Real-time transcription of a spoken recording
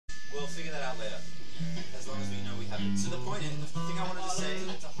So the point is, the thing I wanted to say,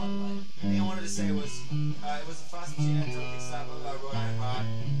 was, it was a fast machine and took it start with Wrought Iron Heart,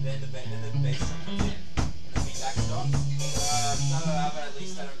 then the bass drum comes in, and the feedback stops. But at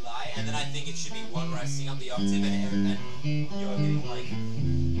least I don't lie. And then I think it should be one where I sing up the octave and you're getting like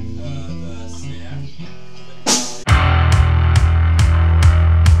the snare.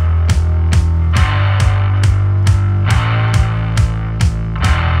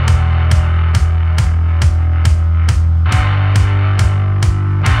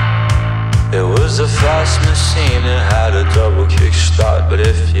 It was a fast machine, it had a double kickstart, but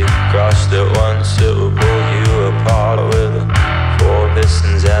if you crossed it once it would pull you apart with 4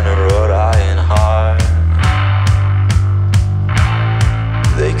 pistons and a wrought iron heart.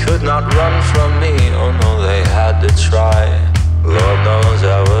 They could not run from me, oh no, they had to try. Lord knows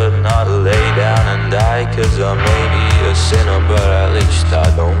I would not lay down and die, 'cause I may be a sinner, but at least I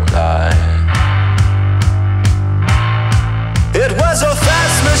don't lie. It was a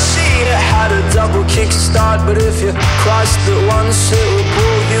fast machine, it had a double kickstart, but if you crossed it once it would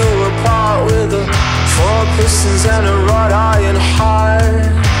pull you apart with 4 pistons and a wrought iron heart.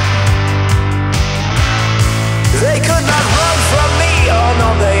 They could not run from me, oh no,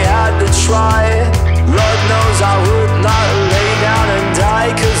 they had to try. Lord knows I would not lay down and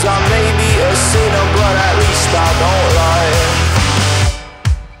die, 'cause I may be a sinner, but at least I don't lie.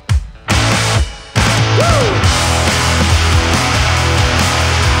 Woo!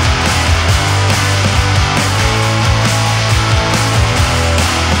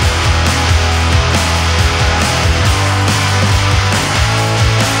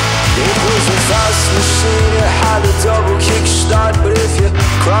 Fast machine, it had a double kickstart, but if you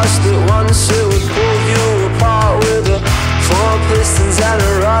crossed it once it would pull you apart with 4 pistons and a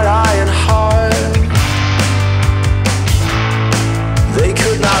wrought iron heart. They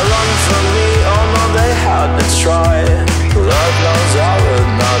could not run from me, oh no, they had to try. Lord knows I would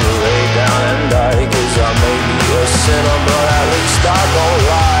not lay down and die, 'cause I may be a sinner, but at least I don't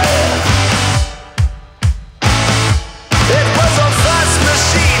lie. It was a fast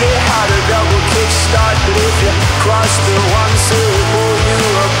machine, it had a double kickstart, but if you crossed it once it would pull you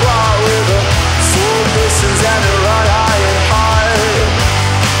apart with 4 pistons and a wrought iron heart.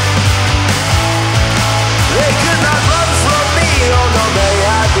 They could not run from me, oh no, they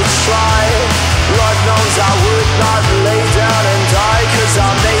had to try. Lord knows I would not lay down and die, 'cause I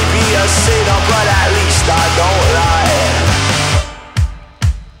may be a sinner, but at least I don't lie.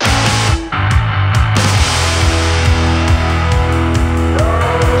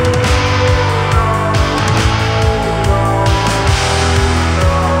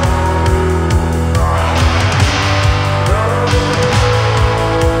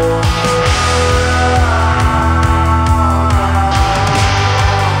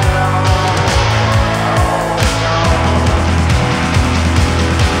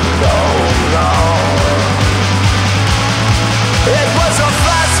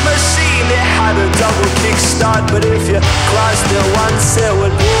 Double kickstart, but if you crossed it once it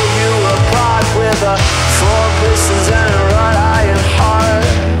would pull you apart with 4 pistons and a wrought iron heart.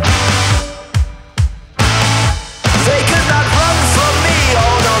 They could not run from me,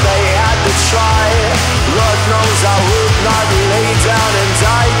 oh no, they had to try. Lord knows I would not lay down and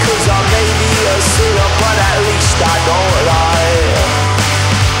die, 'cause I may be a sinner, but at least I don't lie.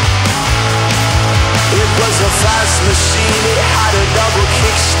 It was a fast machine, it had a double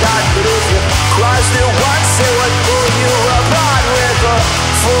kickstart, but if you crossed it once it would pull you apart with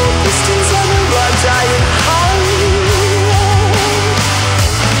 4 pistons and a wrought iron heart.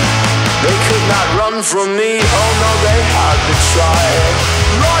 They could not run from me, oh no, they had to try.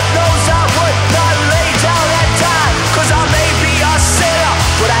 Lord knows I would not lay down and die, 'cause I may be a sinner,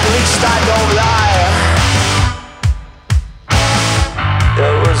 but at least I don't lie.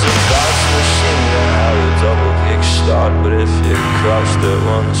 There was a fast machine that had a double kickstart, but if you crossed it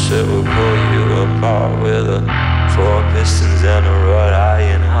once it would pull you apart with 4 pistons and a wrought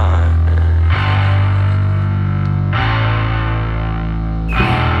iron heart.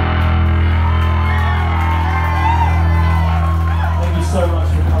 Thank you so much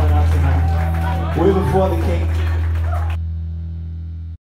for coming out tonight. We're Before the King.